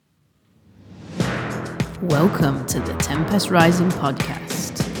Welcome to the Tempest Rising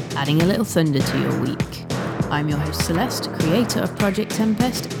podcast, adding a little thunder to your week. I'm your host Celeste, creator of Project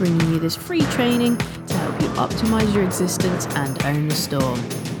Tempest, bringing you this free training to help you optimize your existence and own the storm.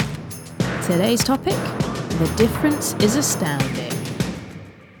 Today's topic, the difference is astounding.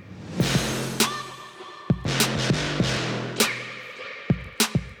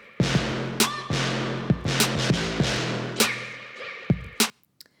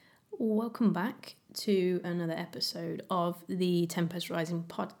 Welcome back to another episode of the Tempest Rising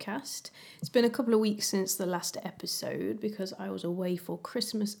podcast. It's been a couple of weeks since the last episode because I was away for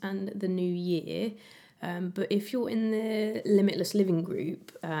Christmas and the New Year. But if you're in the Limitless Living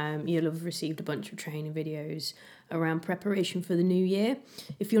group, you'll have received a bunch of training videos around preparation for the new year.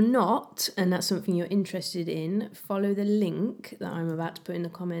 If you're not, and that's something you're interested in, follow the link that I'm about to put in the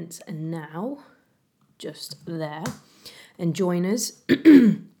comments now, just there, and join us.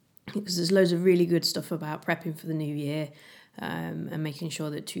 Because there's loads of really good stuff about prepping for the new year and making sure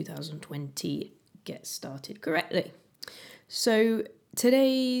that 2020 gets started correctly. So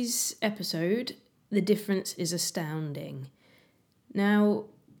today's episode, the difference is astounding. Now,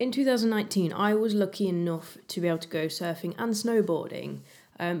 in 2019, I was lucky enough to be able to go surfing and snowboarding,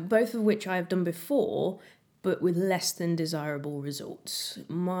 both of which I have done before, but with less than desirable results.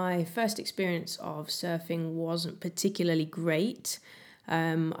 My first experience of surfing wasn't particularly great.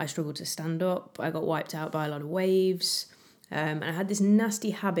 I struggled to stand up. I got wiped out by a lot of waves. And I had this nasty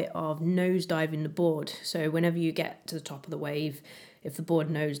habit of nosediving the board. So whenever you get to the top of the wave, if the board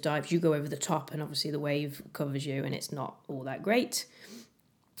nosedives, you go over the top and obviously the wave covers you and it's not all that great.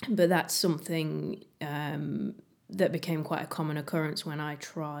 But that's something that became quite a common occurrence when I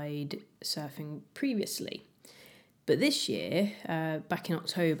tried surfing previously. But this year, back in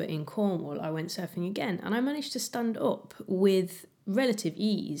October in Cornwall, I went surfing again and I managed to stand up with relative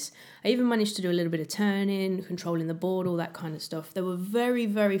ease. I even managed to do a little bit of turning, controlling the board, all that kind of stuff. There were very,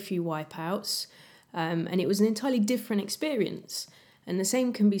 very few wipeouts, and it was an entirely different experience. And the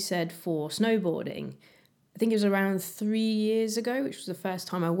same can be said for snowboarding. I think it was around 3 years ago, which was the first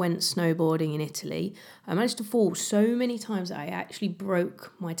time I went snowboarding in Italy. I managed to fall so many times that I actually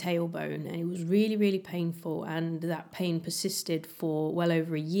broke my tailbone, and it was really, really painful, and that pain persisted for well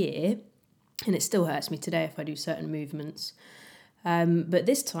over a year, and it still hurts me today if I do certain movements. But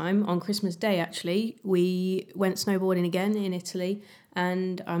this time, on Christmas Day actually, we went snowboarding again in Italy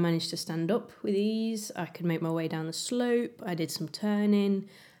and I managed to stand up with ease. I could make my way down the slope. I did some turning.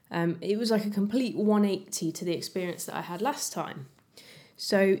 It was like a complete 180 to the experience that I had last time.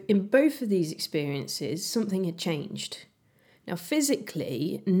 So in both of these experiences, something had changed. Now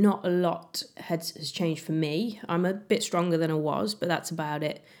physically, not a lot has changed for me. I'm a bit stronger than I was, but that's about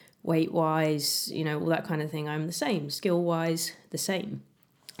it. Weight-wise, all that kind of thing, I'm the same. Skill-wise, the same.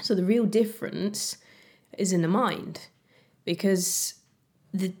 So the real difference is in the mind, because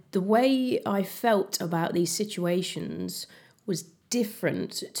the way I felt about these situations was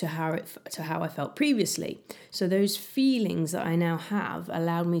different to how I felt previously. So those feelings that I now have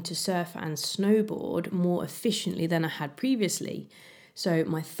allowed me to surf and snowboard more efficiently than I had previously. So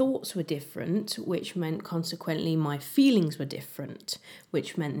my thoughts were different, which meant consequently my feelings were different,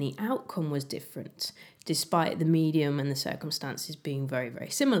 which meant the outcome was different, despite the medium and the circumstances being very, very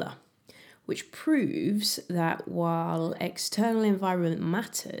similar. Which proves that while external environment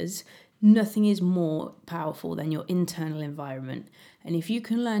matters, nothing is more powerful than your internal environment. And if you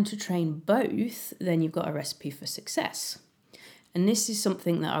can learn to train both, then you've got a recipe for success. And this is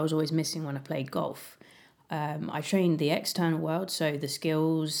something that I was always missing when I played golf. I trained the external world, so the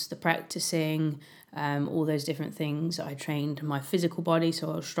skills, the practicing, all those different things. I trained my physical body,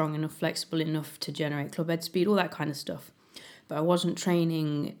 so I was strong enough, flexible enough to generate club head speed, all that kind of stuff. But I wasn't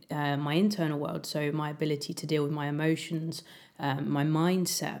training my internal world, so my ability to deal with my emotions, my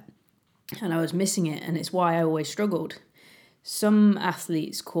mindset, and I was missing it, and it's why I always struggled. Some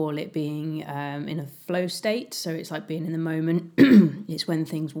athletes call it being in a flow state, so it's like being in the moment. It's when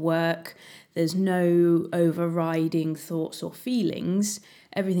things work. There's no overriding thoughts or feelings.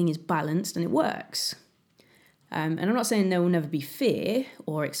 Everything is balanced and it works. And I'm not saying there will never be fear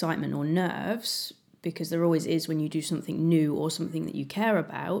or excitement or nerves, because there always is when you do something new or something that you care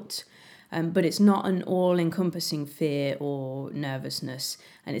about. But it's not an all-encompassing fear or nervousness,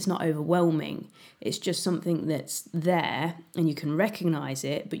 and it's not overwhelming. It's just something that's there, and you can recognise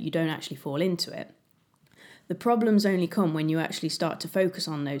it, but you don't actually fall into it. The problems only come when you actually start to focus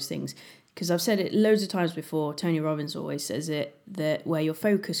on those things. Because I've said it loads of times before, Tony Robbins always says it, that where your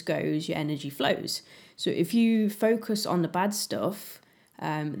focus goes, your energy flows. So if you focus on the bad stuff,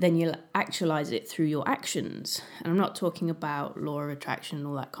 then you'll actualize it through your actions. And I'm not talking about law of attraction and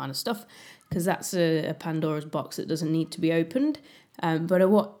all that kind of stuff, because that's a Pandora's box that doesn't need to be opened. But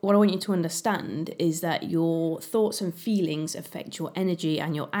what I want you to understand is that your thoughts and feelings affect your energy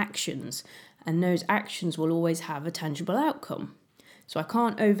and your actions, and those actions will always have a tangible outcome. So I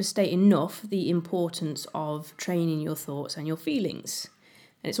can't overstate enough the importance of training your thoughts and your feelings.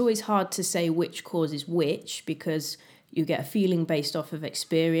 And it's always hard to say which causes which, because you get a feeling based off of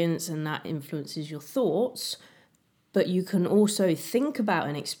experience and that influences your thoughts. But you can also think about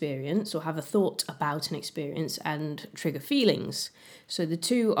an experience or have a thought about an experience and trigger feelings. So the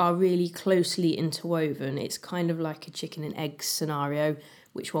two are really closely interwoven. It's kind of like a chicken and egg scenario,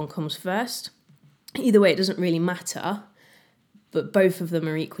 which one comes first. Either way, it doesn't really matter, but both of them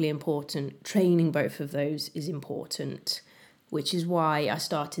are equally important. Training both of those is important, which is why I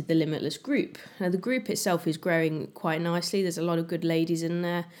started the Limitless group. Now, the group itself is growing quite nicely. There's a lot of good ladies in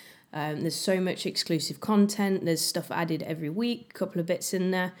there. There's so much exclusive content. There's stuff added every week, a couple of bits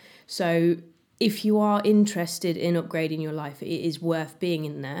in there. So if you are interested in upgrading your life, it is worth being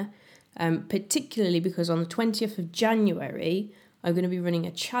in there, particularly because on the 20th of January, I'm going to be running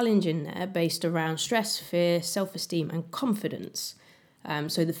a challenge in there based around stress, fear, self-esteem, and confidence.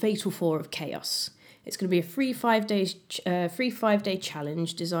 So the Fatal 4 of Chaos. It's going to be a free 5-day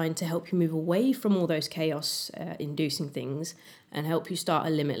challenge designed to help you move away from all those chaos-inducing things and help you start a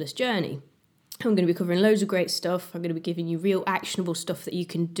limitless journey. I'm going to be covering loads of great stuff. I'm going to be giving you real actionable stuff that you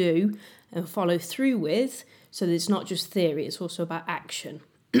can do and follow through with, so that it's not just theory, it's also about action.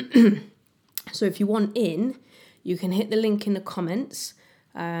 So if you want in, you can hit the link in the comments,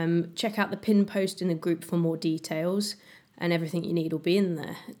 check out the pin post in the group for more details, and everything you need will be in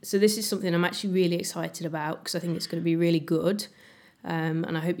there. So this is something I'm actually really excited about, because I think it's going to be really good,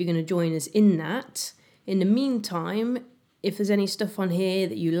 and I hope you're going to join us in that. In the meantime, if there's any stuff on here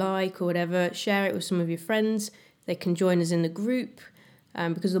that you like or whatever, share it with some of your friends. They can join us in the group,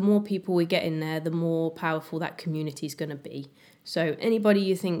 because the more people we get in there, the more powerful that community is going to be. So anybody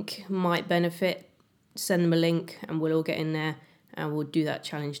you think might benefit, send them a link and we'll all get in there and we'll do that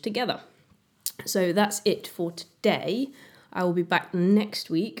challenge together. So that's it for today. I will be back next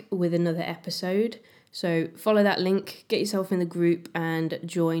week with another episode. So follow that link, get yourself in the group and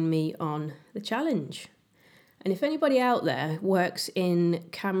join me on the challenge. And if anybody out there works in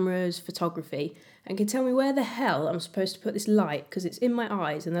cameras, photography, and can tell me where the hell I'm supposed to put this light, because it's in my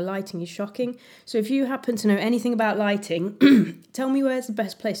eyes and the lighting is shocking. So if you happen to know anything about lighting, tell me where's the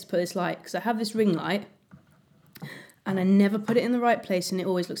best place to put this light, because I have this ring light and I never put it in the right place and it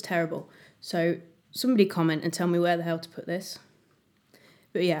always looks terrible. So somebody comment and tell me where the hell to put this.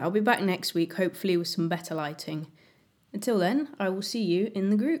 But yeah, I'll be back next week, hopefully with some better lighting. Until then, I will see you in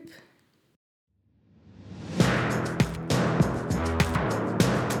the group.